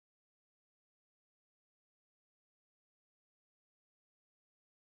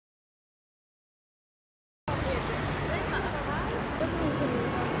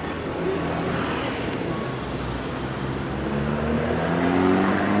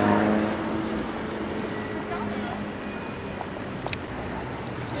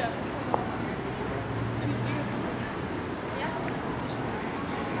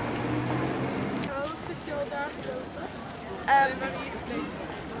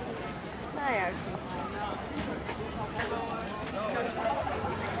juist.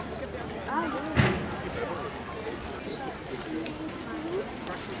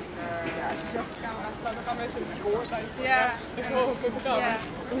 Dan kan mensen in de score zijn. Ja. Dat is wel een goed programma. Ja.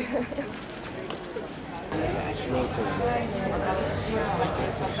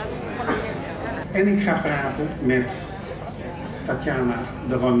 En ik ga praten met Tatiana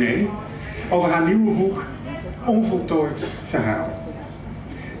de Rosnay over haar nieuwe boek Onvoltooid verhaal.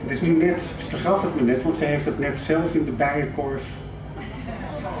 Het is nu net, ze gaf het me net, want ze heeft het net zelf in de bijenkorf.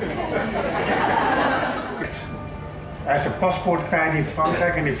 Hij is zijn paspoort kwijt in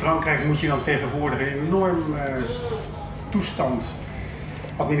Frankrijk en in Frankrijk moet je dan tegenwoordig een enorm toestand,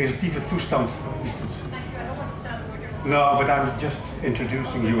 administratieve toestand. No, but I'm just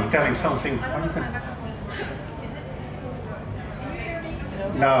introducing you and telling something. Oh, you can...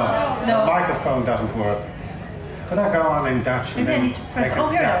 No, the microphone doesn't work. But I go on in Dutch. Maybe I need to press. Oh,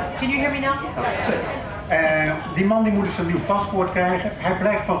 here. Yeah. Can you hear me now? Die man die moet dus een nieuw paspoort krijgen. Hij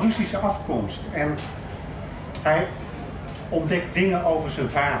blijkt van Russische afkomst. En hij ontdekt dingen over zijn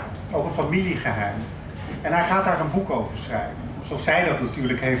vader, over familiegeheimen. En hij gaat daar een boek over schrijven. Zoals zij dat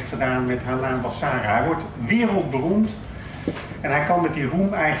natuurlijk heeft gedaan met haar naam was Sarah. Hij wordt wereldberoemd en hij kan met die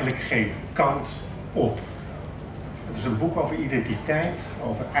roem eigenlijk geen kant op. Het is een boek over identiteit,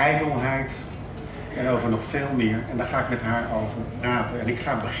 over ijdelheid en over nog veel meer. En daar ga ik met haar over praten. En ik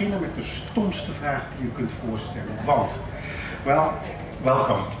ga beginnen met de stomste vraag die je kunt voorstellen. Want, wel,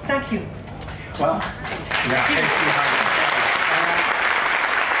 welkom. Thank you. Well, yeah.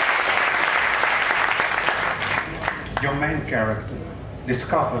 Your main character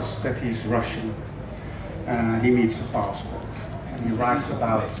discovers that he's Russian. He needs a passport, and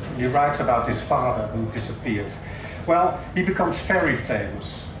he writes about his father who disappeared. Well, he becomes very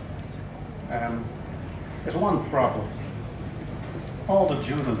famous. There's one problem. All the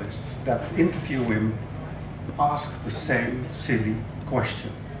journalists that interview him ask the same silly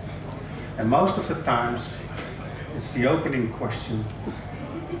question, and most of the times it's the opening question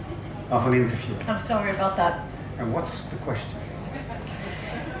of an interview. I'm sorry about that. And what's the question?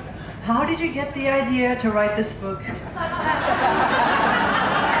 How did you get the idea to write this book?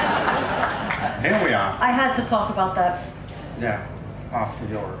 Here we are. I had to talk about that. Yeah, after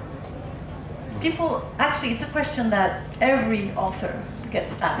your... People, actually, it's a question that every author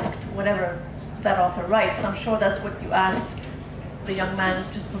gets asked, whatever that author writes. I'm sure that's what you asked the young man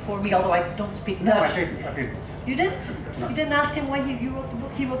just before me, although I don't speak No, Dutch. I didn't. You didn't? No. You didn't ask him why you wrote the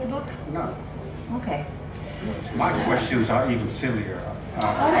book? He wrote the book? No. Okay. My questions are even sillier.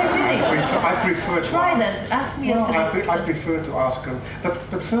 Are they really? I prefer to Try ask, then. Ask me well, a silly I prefer to ask him.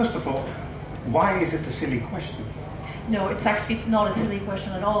 But first of all, why is it a silly question? No, it's not a silly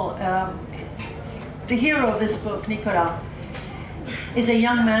question at all. The hero of this book, Nicolas, is a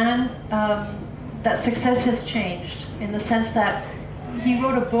young man that success has changed in the sense that he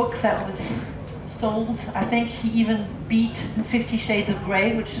wrote a book that was sold. I think he even beat 50 Shades of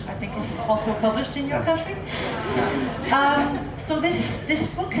Grey, which I think is also published in your country. So this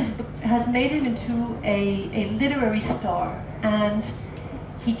book has made him into a literary star, and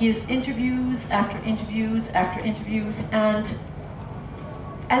he gives interviews after interviews after interviews, and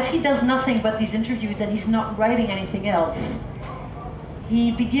as he does nothing but these interviews and he's not writing anything else,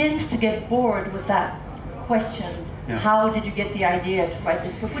 he begins to get bored with that question. Yeah. How did you get the idea to write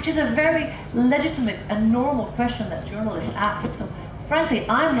this book? Which is a very legitimate and normal question that journalists ask. So frankly,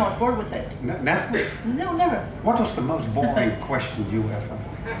 I'm not bored with it. Never? No, never. What was the most boring question you ever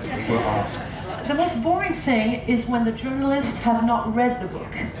were asked? The most boring thing is when the journalists have not read the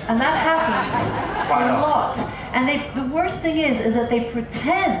book. And that happens a lot. And the worst thing is that they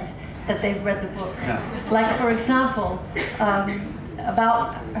pretend that they've read the book. Yeah. Like, for example,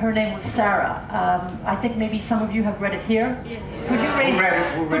 about her name was Sarah. I think maybe some of you have read it here. Could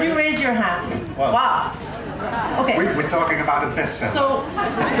you raise your hands? Well, wow. Okay. We're talking about a bestseller. So,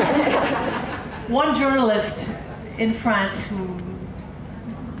 one journalist in France who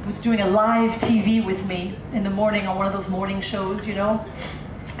was doing a live TV with me in the morning on one of those morning shows, you know,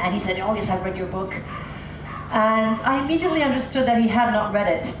 and he said, "Oh yes, I've read your book." And I immediately understood that he had not read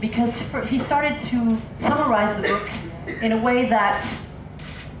it, because he started to summarize the book in a way that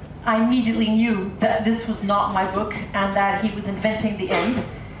I immediately knew that this was not my book and that he was inventing the end.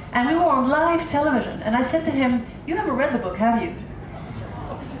 And we were on live television, and I said to him, "You haven't read the book, have you?"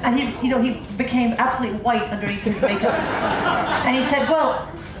 And he became absolutely white underneath his makeup. And he said, "Well,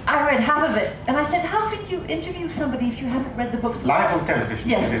 I read half of it." And I said, "How could you interview somebody if you haven't read the book?" So live on television,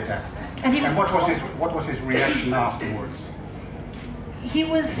 yes. You did that. And what was his reaction afterwards? He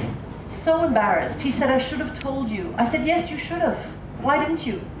was so embarrassed. He said, "I should have told you." I said, "Yes, you should have." Why didn't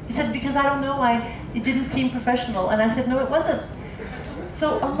you? He said, because I don't know, it didn't seem professional. And I said, no, it wasn't.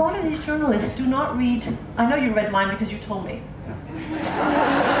 So a lot of these journalists do not read. I know you read mine because you told me.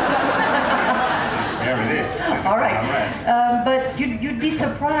 There it is. All right. But you'd be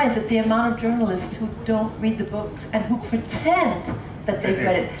surprised at the amount of journalists who don't read the book and who pretend that they've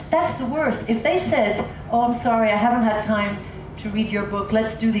read it. That's the worst. If they said, oh, I'm sorry, I haven't had time to read your book,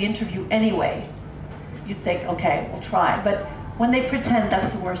 let's do the interview anyway, you'd think, okay, we'll try. But when they pretend,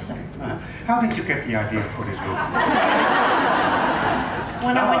 that's the worst thing. How did you get the idea for this book?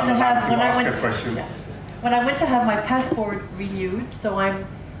 When I went to have my passport renewed, so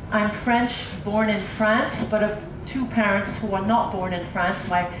I'm French, born in France, but of two parents who are not born in France.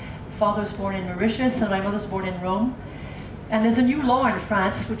 My father's born in Mauritius and my mother's born in Rome. And there's a new law in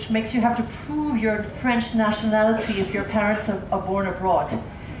France which makes you have to prove your French nationality if your parents are born abroad.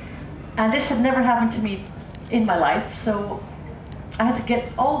 And this had never happened to me in my life, so I had to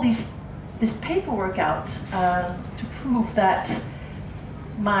get all this paperwork out to prove that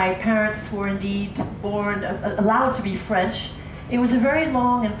my parents were indeed born, allowed to be French. It was a very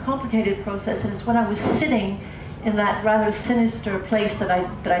long and complicated process, and it's when I was sitting in that rather sinister place that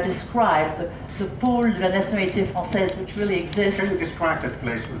I described, the pôle de la nationalité française, which really exists. Can you describe that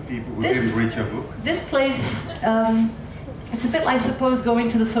place for people who didn't read your book? This place, it's a bit like, suppose, going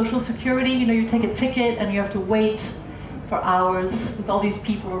to the Social Security. You know, you take a ticket and you have to wait for hours with all these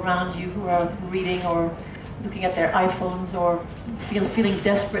people around you who are reading or looking at their iPhones or feeling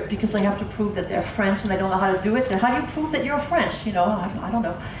desperate because they have to prove that they're French and they don't know how to do it. Then how do you prove that you're French? You know, I don't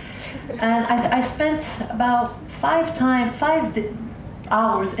know. And I spent about 5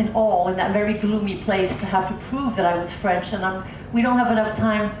 hours in all in that very gloomy place to have to prove that I was French. And we don't have enough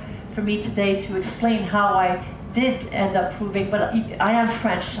time for me today to explain how I did end up proving, but I am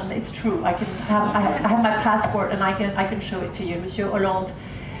French, and it's true. I have my passport, and I can show it to you. Monsieur Hollande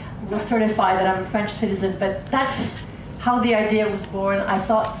will certify that I'm a French citizen. But that's how the idea was born. I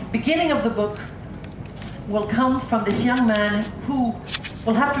thought the beginning of the book will come from this young man who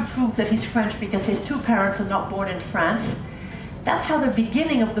will have to prove that he's French because his two parents are not born in France. That's how the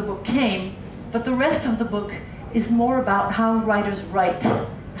beginning of the book came, but the rest of the book is more about how writers write,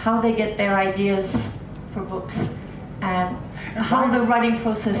 how they get their ideas for books, and how the writing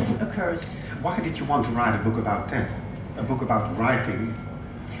process occurs. Why did you want to write a book about that? A book about writing?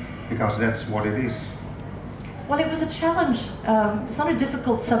 Because that's what it is. Well, it was a challenge. It's not a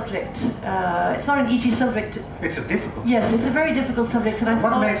difficult subject. It's not an easy subject. It's a difficult. Yes, it's a very difficult subject. And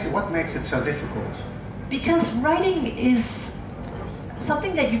what makes it so difficult? Because writing is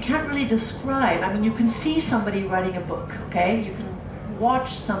something that you can't really describe. I mean, you can see somebody writing a book, okay? You can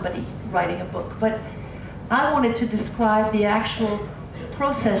watch somebody writing a book, but I wanted to describe the actual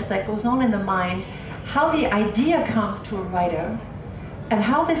process that goes on in the mind, how the idea comes to a writer, and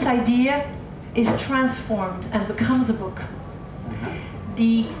how this idea is transformed and becomes a book.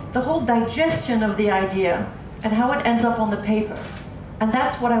 The whole digestion of the idea and how it ends up on the paper. And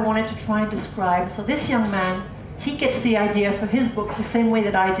that's what I wanted to try and describe. So this young man, he gets the idea for his book the same way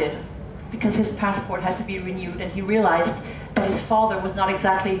that I did, because his passport had to be renewed and he realized that his father was not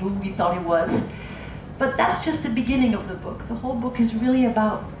exactly who he thought he was. But that's just the beginning of the book. The whole book is really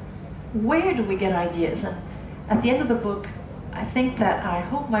about where do we get ideas? And at the end of the book, I think that I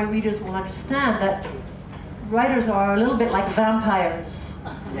hope my readers will understand that writers are a little bit like vampires.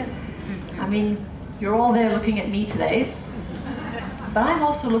 I mean, you're all there looking at me today, but I'm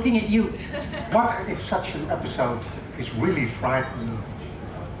also looking at you. What if such an episode is really frightening?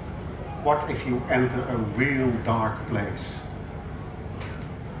 What if you enter a real dark place?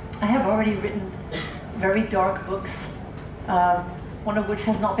 I have already written very dark books, one of which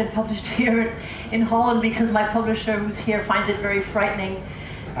has not been published here in Holland because my publisher who's here finds it very frightening.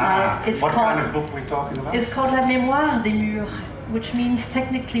 What kind of book are we talking about? It's called La Mémoire des Murs, which means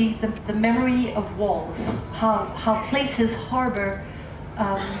technically the memory of walls, how places harbor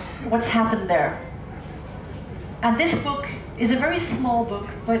what's happened there. And this book is a very small book,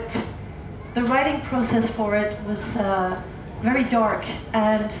 but the writing process for it was very dark,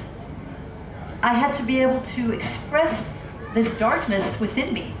 and I had to be able to express this darkness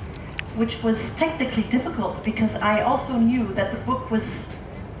within me, which was technically difficult because I also knew that the book was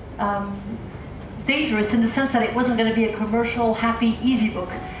dangerous in the sense that it wasn't going to be a commercial, happy, easy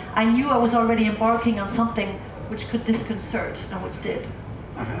book. I knew I was already embarking on something which could disconcert, and which did.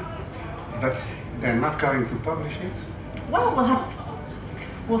 But they're not going to publish it? Well,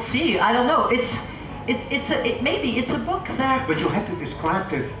 we'll see. I don't know. Maybe it's a book that. But you had to describe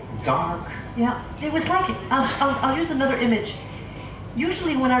the dark. Yeah, it was like, I'll use another image.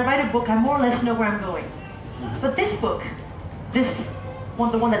 Usually when I write a book, I more or less know where I'm going. But this book, this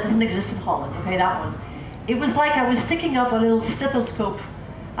one, the one that doesn't exist in Holland, okay, that one. It was like I was sticking up a little stethoscope.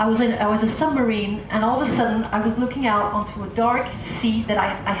 I was a submarine, and all of a sudden I was looking out onto a dark sea that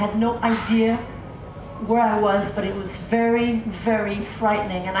I had no idea where I was, but it was very, very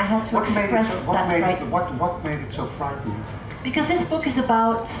frightening, and I had to express that frightening. What made it so frightening? Because this book is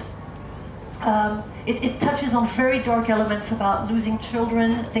about, it touches on very dark elements about losing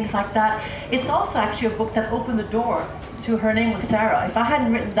children, things like that. It's also actually a book that opened the door to Her Name Was Sarah. If I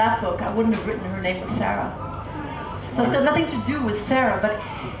hadn't written that book, I wouldn't have written Her Name Was Sarah. So it's got nothing to do with Sarah, but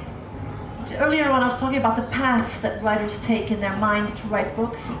earlier on I was talking about the paths that writers take in their minds to write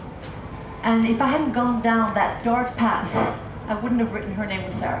books. And if I hadn't gone down that dark path, I wouldn't have written Her Name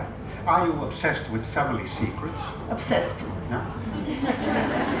Was Sarah. Are you obsessed with family secrets? Obsessed. Yeah?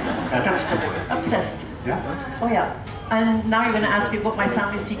 That's the word. Obsessed. Yeah? Oh yeah. And now you're going to ask me what my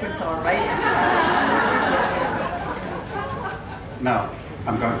family secrets are, right? Now,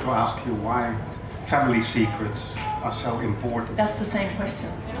 I'm going to ask you why family secrets are so important. That's the same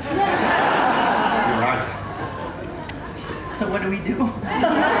question. You're right. So what do we do?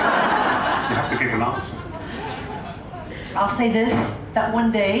 You have to give an answer. I'll say this, that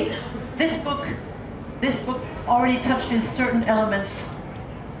one day, this book already touches certain elements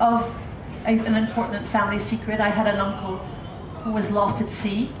of an important family secret. I had an uncle who was lost at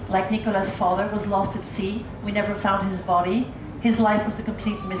sea, like Nicola's father was lost at sea. We never found his body. His life was a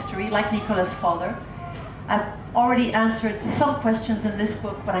complete mystery, like Nicola's father. I've already answered some questions in this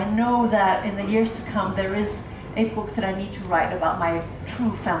book, but I know that in the years to come there is a book that I need to write about my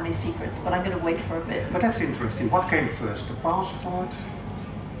true family secrets, but I'm going to wait for a bit. But that's interesting. What came first, the passport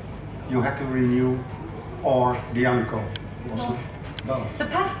you had to renew, or the uncle? Both. The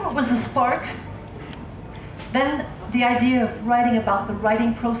passport was the spark. Then the idea of writing about the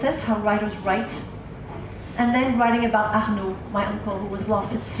writing process, how writers write, and then writing about Arnaud, my uncle who was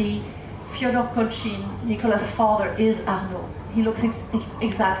lost at sea. Fyodor Kolchin, Nicola's father, is Arnaud. He looks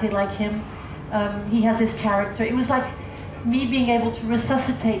exactly like him. He has his character. It was like me being able to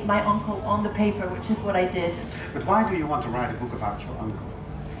resuscitate my uncle on the paper, which is what I did. But why do you want to write a book about your uncle?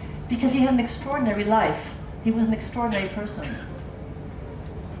 Because he had an extraordinary life. He was an extraordinary person.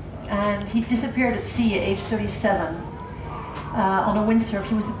 And he disappeared at sea at age 37 on a windsurf.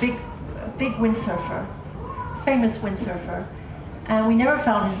 He was a big windsurfer, famous windsurfer. And we never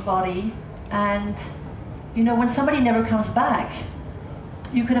found his body. And you know, when somebody never comes back,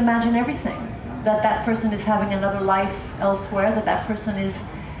 you can imagine everything. That person is having another life elsewhere, that person is...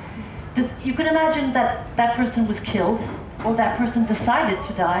 You can imagine that person was killed, or that person decided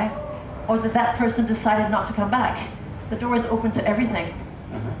to die, or that person decided not to come back. The door is open to everything.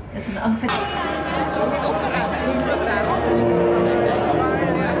 It's an unfinished...